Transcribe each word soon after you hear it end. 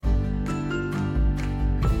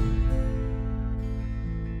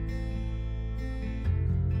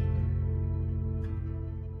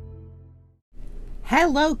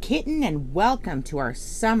Hello, kitten, and welcome to our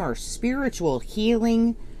summer spiritual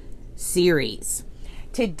healing series.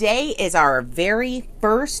 Today is our very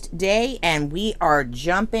first day, and we are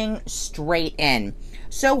jumping straight in.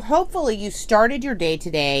 So hopefully you started your day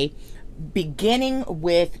today beginning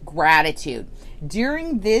with gratitude.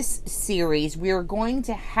 During this series, we are going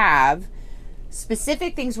to have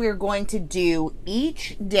specific things we are going to do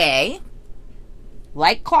each day,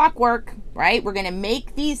 like clockwork, right? We're going to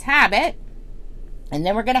make these habit. And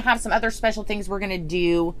then we're going to have some other special things we're going to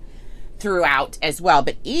do throughout as well.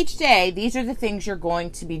 But each day, these are the things you're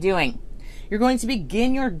going to be doing. You're going to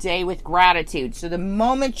begin your day with gratitude. So the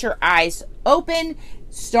moment your eyes open,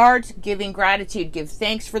 start giving gratitude. Give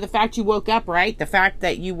thanks for the fact you woke up, right? The fact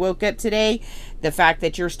that you woke up today. The fact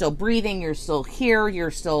that you're still breathing. You're still here. You're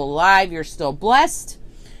still alive. You're still blessed,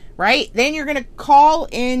 right? Then you're going to call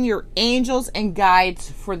in your angels and guides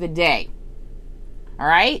for the day. All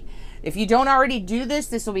right? If you don't already do this,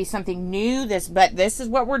 this will be something new. But this is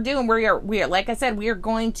what we're doing. We are, like I said, we are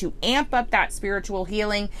going to amp up that spiritual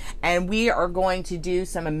healing, and we are going to do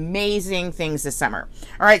some amazing things this summer.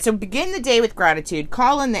 All right, so begin the day with gratitude.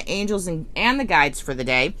 Call in the angels and the guides for the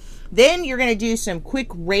day. Then you're going to do some quick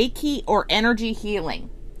Reiki or energy healing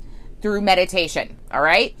through meditation. All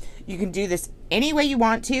right, you can do this any way you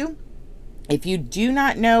want to. If you do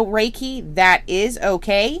not know Reiki, that is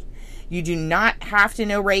okay. You do not have to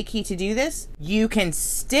know Reiki to do this. You can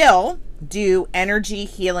still do energy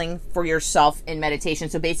healing for yourself in meditation.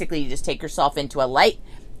 So basically, you just take yourself into a light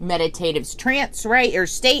meditative trance, right? Or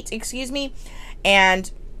state, excuse me.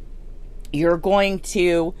 And you're going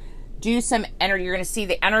to do some energy. You're going to see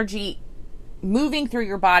the energy moving through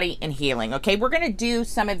your body and healing. Okay, we're going to do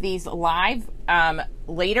some of these live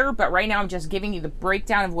later. But right now, I'm just giving you the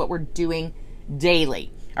breakdown of what we're doing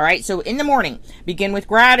daily. All right, so in the morning, begin with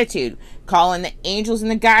gratitude. Call in the angels and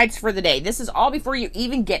the guides for the day. This is all before you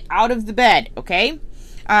even get out of the bed, okay?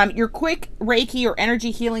 Your quick Reiki or energy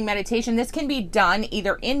healing meditation, this can be done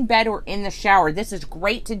either in bed or in the shower. This is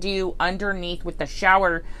great to do underneath with the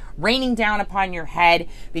shower raining down upon your head,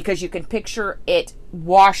 because you can picture it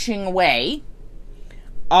washing away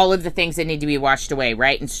all of the things that need to be washed away,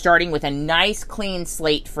 right? And starting with a nice clean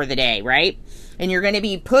slate for the day, right? And you're going to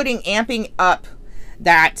be amping up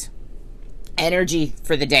that energy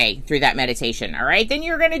for the day through that meditation. All right, then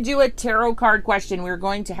you're going to do a tarot card question. We're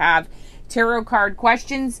going to have tarot card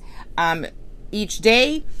questions each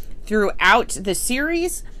day throughout the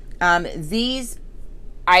series. These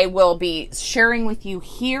I will be sharing with you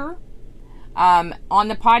here on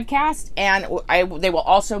the podcast, and they will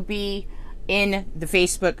also be in the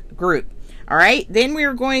Facebook group. All right, then we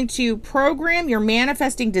are going to program your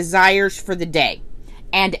manifesting desires for the day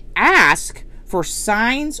and ask for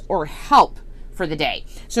signs or help for the day.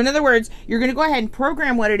 So in other words, you're going to go ahead and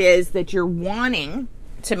program what it is that you're wanting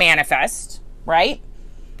to manifest, right?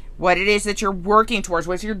 What it is that you're working towards,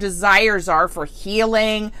 what your desires are for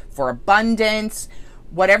healing, for abundance,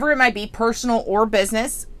 whatever it might be, personal or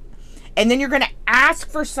business. And then you're going to ask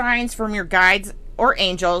for signs from your guides or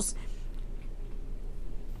angels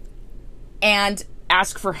and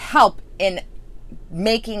ask for help in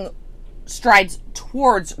making strides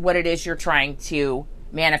towards what it is you're trying to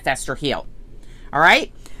manifest or heal. All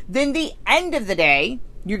right. Then the end of the day,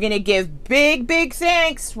 you're going to give big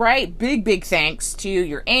thanks, right? Big thanks to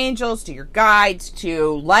your angels, to your guides,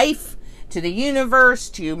 to life, to the universe,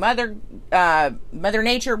 to Mother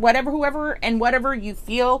Nature, whatever you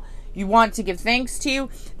feel you want to give thanks to.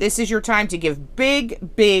 This is your time to give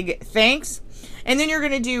big thanks. And then you're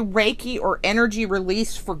going to do Reiki or energy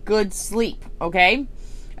release for good sleep. Okay.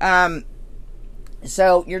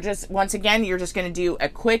 So you're just going to do a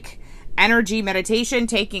quick energy meditation,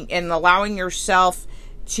 taking and allowing yourself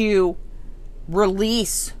to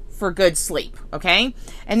release for good sleep. Okay.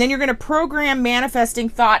 And then you're going to program manifesting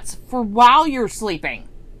thoughts for while you're sleeping.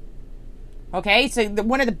 Okay. So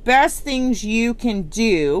one of the best things you can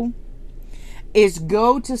do is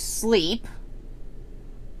go to sleep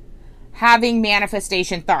having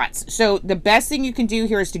manifestation thoughts. So the best thing you can do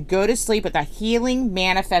here is to go to sleep with a healing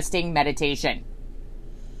manifesting meditation.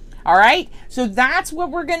 All right, so that's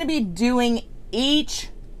what we're going to be doing each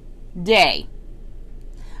day.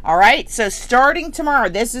 All right, so starting tomorrow,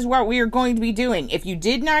 this is what we are going to be doing. If you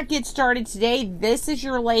did not get started today, this is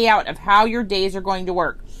your layout of how your days are going to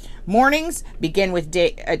work. Mornings, begin the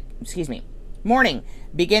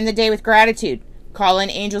day with gratitude. Call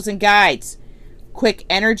in angels and guides. Quick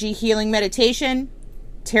energy healing meditation,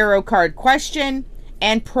 tarot card question,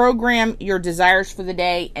 and program your desires for the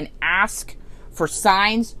day and ask for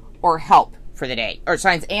signs or help for the day, or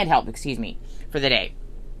signs and help, for the day.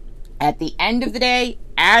 At the end of the day,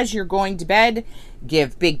 as you're going to bed,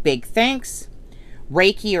 give big, big thanks.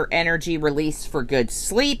 Reiki or energy release for good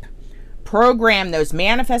sleep. Program those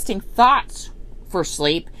manifesting thoughts for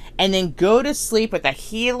sleep. And then go to sleep with a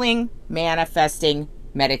healing, manifesting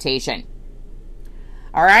meditation.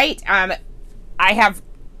 All right. I have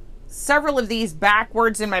several of these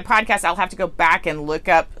backwards in my podcast. I'll have to go back and look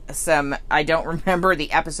up some. I don't remember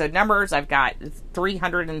the episode numbers. I've got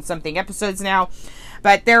 300 and something episodes now.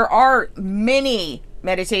 But there are many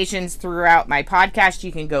meditations throughout my podcast.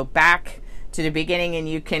 You can go back to the beginning and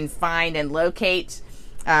you can find and locate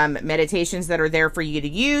meditations that are there for you to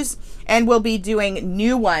use. And we'll be doing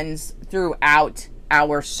new ones throughout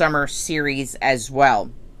our summer series as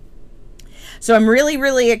well. So I'm really,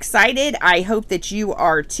 really excited. I hope that you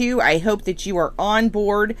are too. I hope that you are on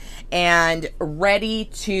board and ready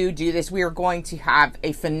to do this. We are going to have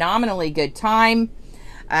a phenomenally good time.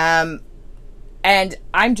 And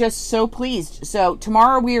I'm just so pleased. So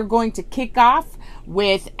tomorrow we are going to kick off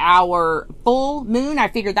with our full moon. I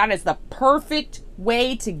figured that is the perfect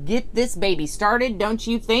way to get this baby started, don't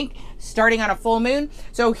you think? Starting on a full moon.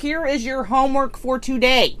 So here is your homework for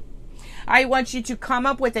today. I want you to come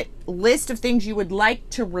up with a list of things you would like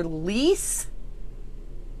to release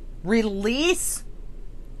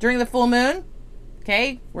during the full moon.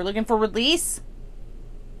 Okay, we're looking for release.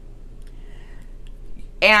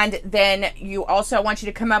 And then you also want you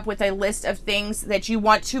to come up with a list of things that you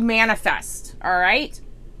want to manifest. All right.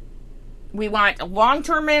 We want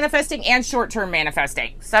long-term manifesting and short-term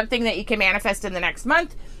manifesting. Something that you can manifest in the next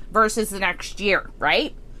month versus the next year,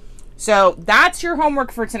 right? So that's your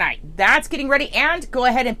homework for tonight. That's getting ready. And go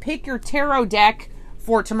ahead and pick your tarot deck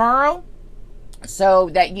for tomorrow so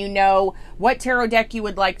that you know what tarot deck you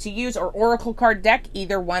would like to use, or oracle card deck.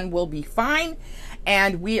 Either one will be fine.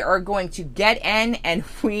 And we are going to get in and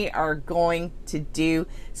we are going to do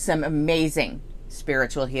some amazing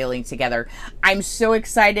spiritual healing together. I'm so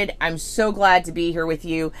excited. I'm so glad to be here with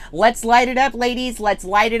you. Let's light it up, ladies. Let's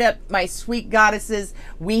light it up, my sweet goddesses.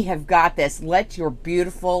 We have got this. Let your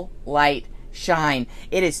beautiful light shine.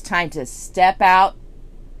 It is time to step out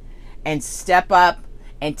and step up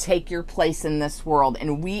and take your place in this world.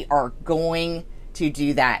 And we are going to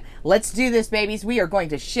do that. Let's do this, babies. We are going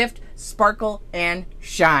to shift, sparkle, and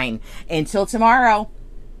shine. Until tomorrow,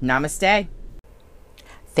 namaste.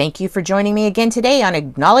 Thank you for joining me again today on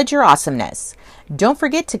Acknowledge Your Awesomeness. Don't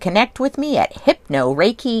forget to connect with me at Hypno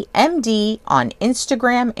Reiki MD on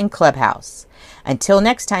Instagram and Clubhouse. Until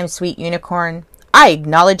next time, sweet unicorn, I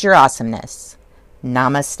acknowledge your awesomeness.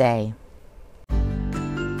 Namaste.